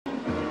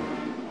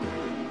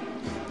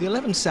The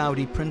 11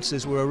 Saudi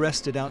princes were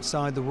arrested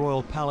outside the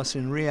royal palace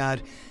in Riyadh,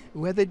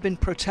 where they'd been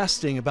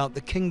protesting about the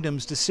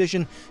kingdom's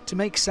decision to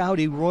make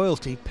Saudi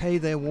royalty pay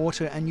their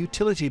water and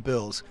utility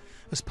bills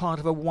as part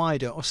of a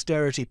wider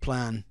austerity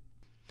plan.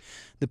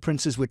 The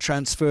princes were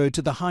transferred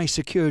to the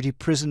high-security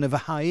prison of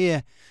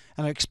Jazeera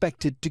and are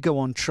expected to go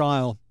on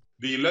trial.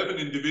 The 11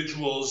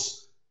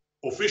 individuals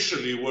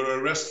officially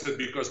were arrested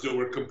because they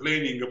were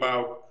complaining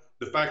about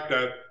the fact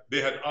that they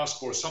had asked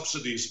for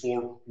subsidies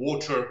for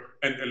water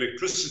and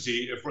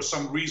electricity, and for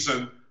some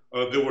reason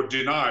they were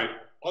denied.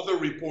 Other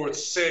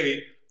reports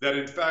say that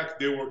in fact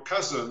they were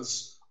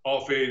cousins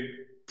of a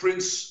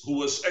prince who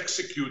was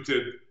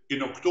executed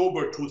in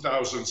October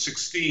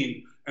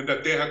 2016, and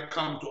that they had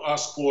come to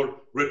ask for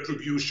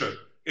retribution.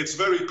 It's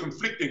very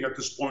conflicting at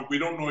this point. We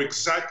don't know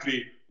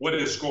exactly what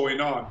is going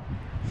on.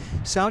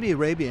 Saudi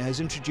Arabia has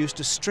introduced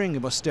a string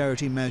of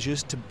austerity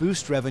measures to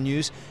boost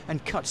revenues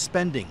and cut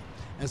spending,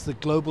 as the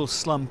global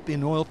slump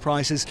in oil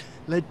prices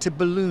led to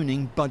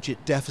ballooning budget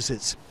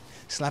deficits,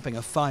 slapping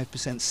a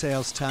 5%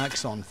 sales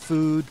tax on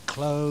food,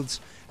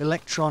 clothes,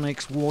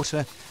 electronics,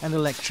 water and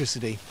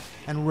electricity,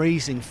 and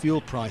raising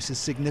fuel prices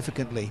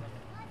significantly.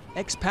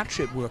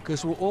 Expatriate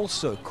workers were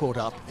also caught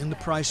up in the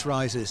price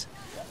rises,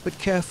 but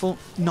careful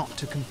not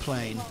to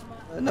complain.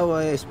 Now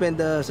I spend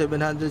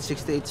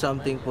 768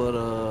 something for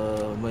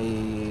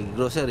my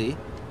grocery.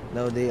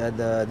 Now they add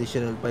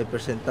additional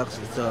 5% tax.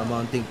 It's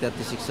amounting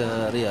 36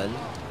 riyal.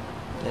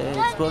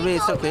 For me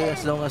it's okay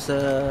as long as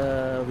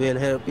we are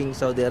helping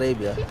Saudi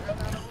Arabia.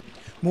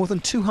 More than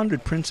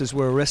 200 princes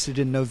were arrested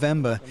in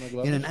November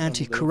in an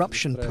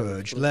anti-corruption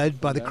purge led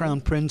by the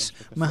Crown Prince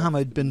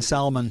Mohammed bin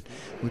Salman,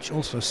 which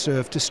also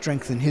served to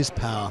strengthen his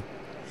power.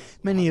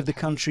 Many of the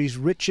country's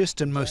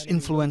richest and most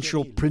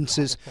influential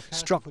princes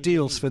struck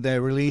deals for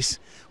their release,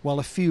 while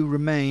a few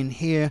remain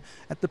here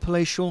at the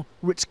palatial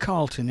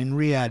Ritz-Carlton in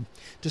Riyadh,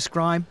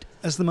 described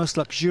as the most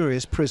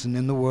luxurious prison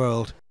in the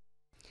world.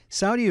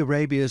 Saudi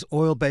Arabia's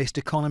oil-based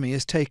economy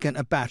has taken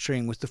a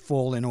battering with the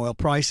fall in oil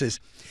prices.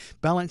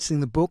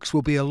 Balancing the books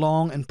will be a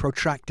long and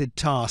protracted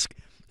task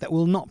that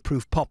will not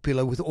prove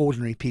popular with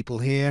ordinary people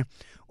here,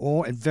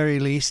 or at very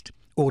least,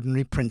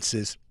 ordinary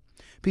princes.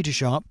 Peter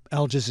Sharp,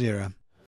 Al Jazeera.